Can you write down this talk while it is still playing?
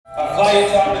fly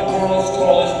atop the world's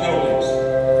tallest buildings.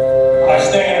 I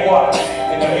stand watch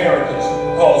in America's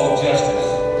cause of justice.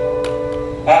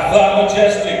 I fly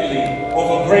majestically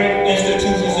over great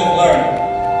institutions of learning.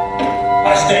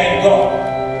 I stand guard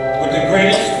with the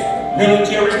greatest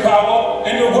military power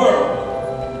in the world.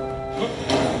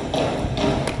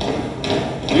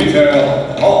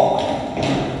 Detail all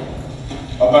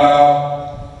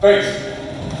about face.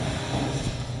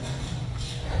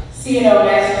 CNO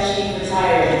Master Chief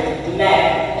Retired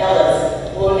Matt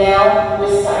Ellis will now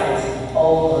recite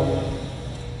over.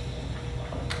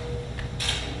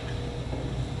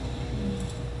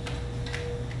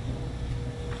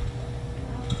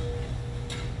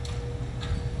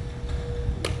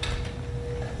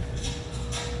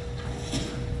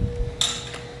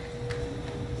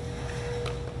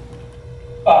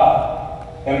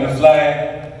 I am the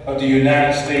flag of the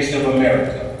United States of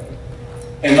America,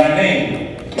 and my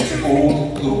name is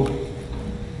Old Blue.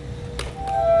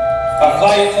 I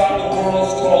fly atop the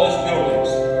world's tallest buildings.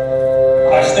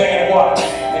 I stand watch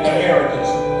in America's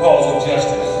cause of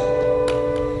justice.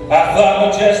 I fly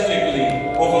majestically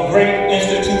over great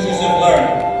institutions of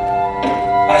learning.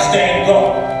 I stand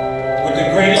guard with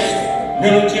the greatest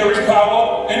military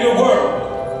power in the world.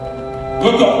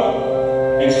 Look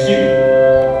up and see.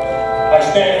 I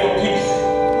stand for peace,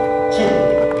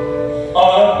 truth,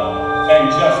 honor, and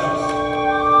justice.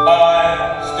 I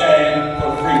stand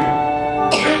for freedom.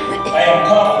 I am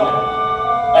confident.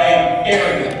 I am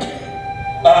arrogant.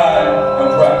 I am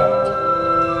proud.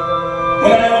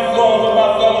 When I am flown with my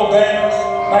fellow banners,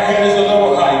 my head is a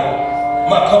little higher,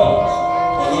 my colors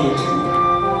a little truer.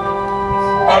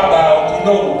 I bow to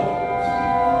no one.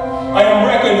 I am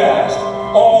recognized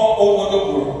all over the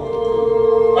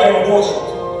world. I am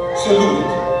worshipped, saluted,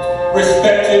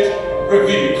 respected,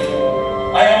 revered.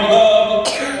 I am loved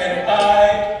and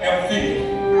I am feared.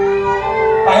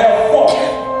 I have fought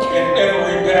in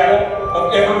every battle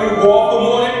of every war for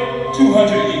more than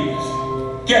 200 years.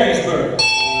 Gettysburg,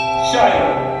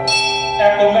 Shiloh,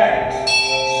 Appomattox,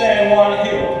 San Juan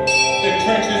Hill, the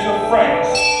trenches of France,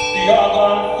 the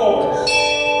Argonne Forest,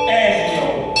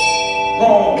 Anzio,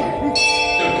 Rome,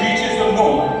 the beaches of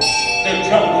Normandy, the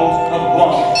jungles of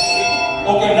Guam,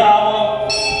 Okinawa,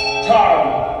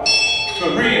 Tara,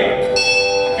 Korea,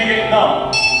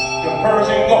 Vietnam, the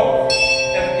Persian Gulf,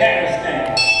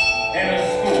 Afghanistan, and a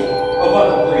score of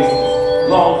other places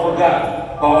long forgotten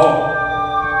by all,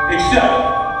 except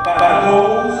by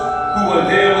those who were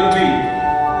there with me.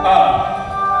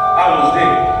 I was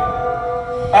there.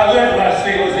 I led my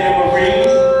sailors and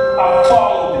Marines. I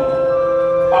followed them.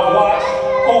 I watched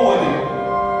over them.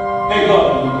 They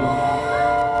loved me.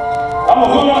 I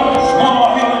was on a small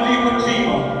hill in Iwo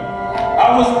Jima.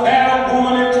 I was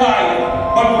battle-worn and tired,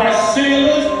 but my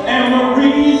sailors and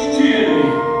Marines cheered me.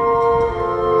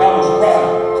 I was proud.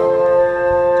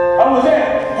 I was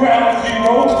at Ground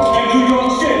Zero in New York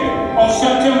City on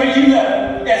September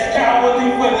 11th as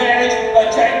cowardly fanatics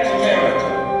attacked America.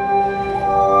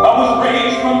 I was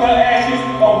raised from the ashes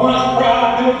of once proud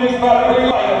buildings by the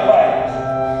Reliant fighters,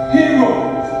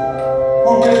 heroes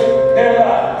who risked their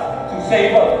lives to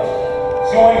save others,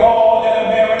 showing all that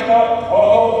America,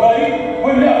 although bloody,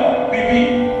 will never be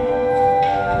beaten.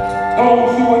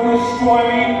 Those who would destroy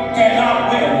me cannot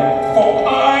win, for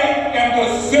I am the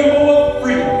symbol of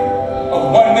freedom,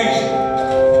 of one nation,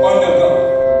 under God,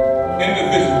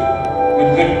 indivisible,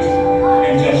 with liberty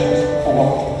and justice for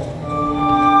all.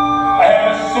 I have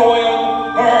been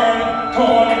soiled, burned,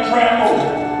 torn, and trampled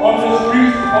on the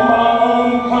streets of my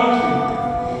own country.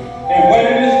 And when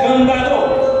it is done by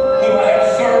those whom I have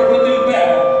served with in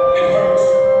battle, it hurts.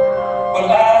 But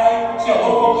I shall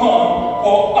overcome,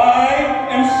 for I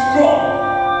am strong.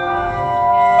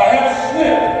 I have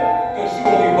slipped the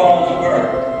surely bonds of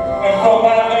earth, and from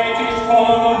my vantage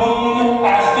point on the moon,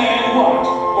 I stand watch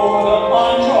over the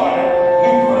uncharted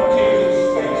new frontiers of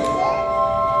space.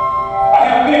 I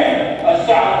have been a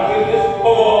silent witness of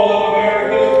all of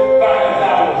America's finest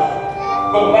hours,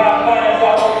 but my finest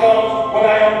hour comes when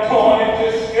I am torn into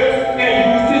strips and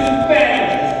used as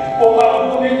bandages for my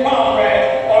wounded comrades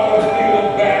on the field of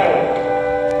battle.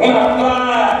 When I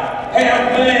fly, have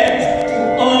plans to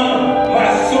honor my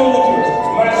soldiers,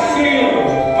 my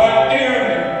sailors, my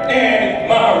airmen, and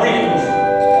my Marines.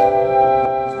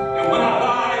 And when I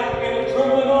lie in the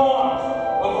trembling arms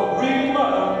of a grieving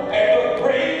mother at the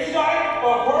grave site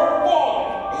of her fallen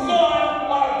son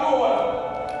or daughter,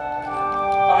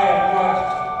 I am proud.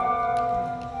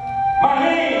 My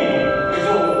name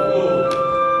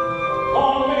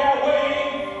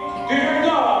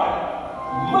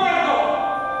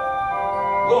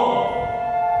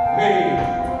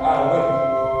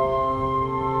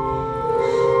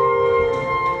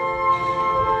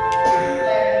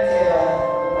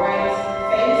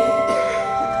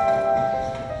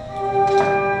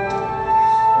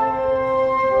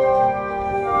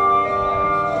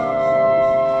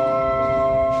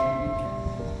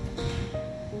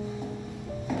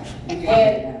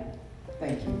And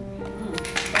Thank you.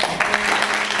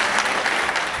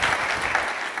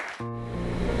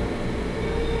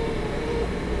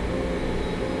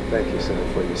 Thank you, sir,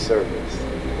 for your service.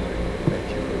 Thank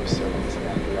you for your service.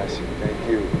 God bless you. Thank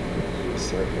you for your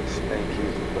service. Thank you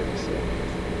for your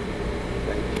service.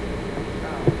 Thank you.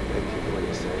 Thank you for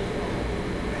your service.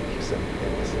 Thank you, sir, for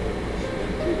your service.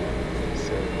 Thank you for your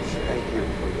service. Thank you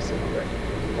for your service.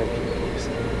 Thank you for your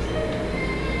service.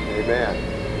 Amen.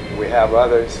 We have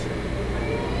others.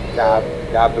 God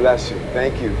bless you.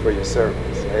 Thank you for your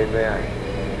service. Amen.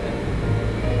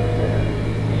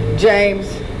 Amen. James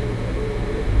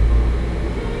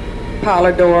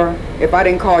Polidor, if I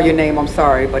didn't call your name, I'm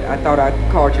sorry, but I thought I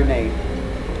called your name.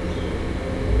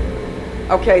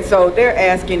 Okay, so they're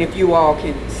asking if you all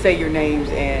can say your names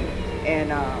and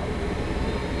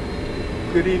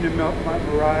Good evening, Mount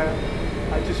Moriah.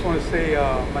 I just want to say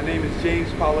my name is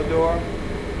James Polidor.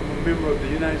 I'm a member of the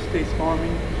United States Army,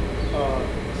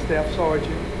 Staff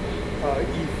Sergeant,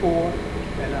 E4,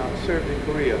 and I served in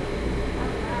Korea.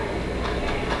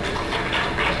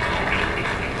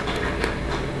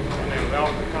 My name is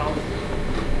Alfred Collins,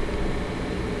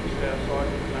 Staff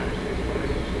Sergeant, United States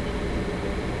Marines,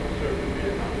 served in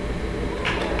Vietnam.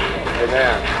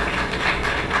 Amen.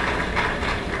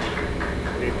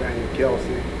 Nathaniel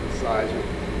Kelsey, Sergeant,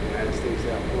 United States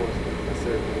Air Force, I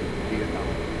served in Vietnam.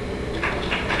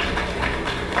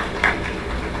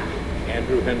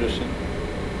 Andrew Henderson,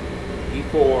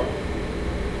 E4,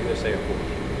 U.S. Air Force.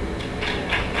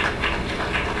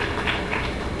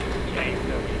 James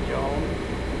W. Jones,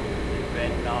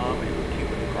 Vietnam and the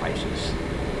Cuban crisis.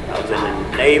 I was in the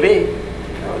Navy,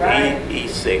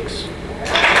 E6.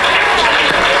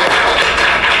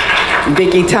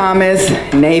 Vicki Thomas,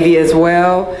 Navy as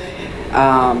well,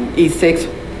 E6,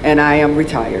 and I am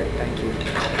retired. Thank you.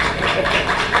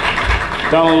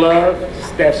 Donald Love,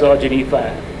 Staff Sergeant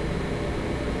E5,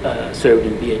 served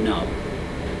in Vietnam.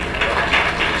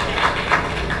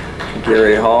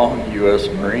 Gary Hall, U.S.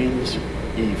 Marines,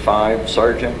 E5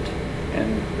 Sergeant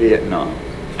in Vietnam.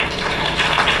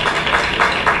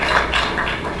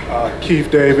 Keith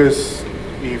Davis,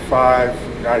 E5,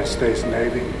 United States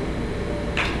Navy.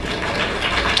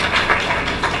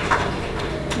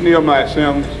 Nehemiah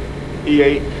Sims,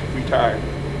 E8, retired.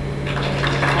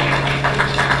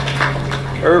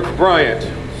 Irv Bryant,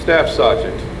 Staff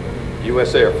Sergeant,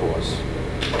 U.S. Air Force.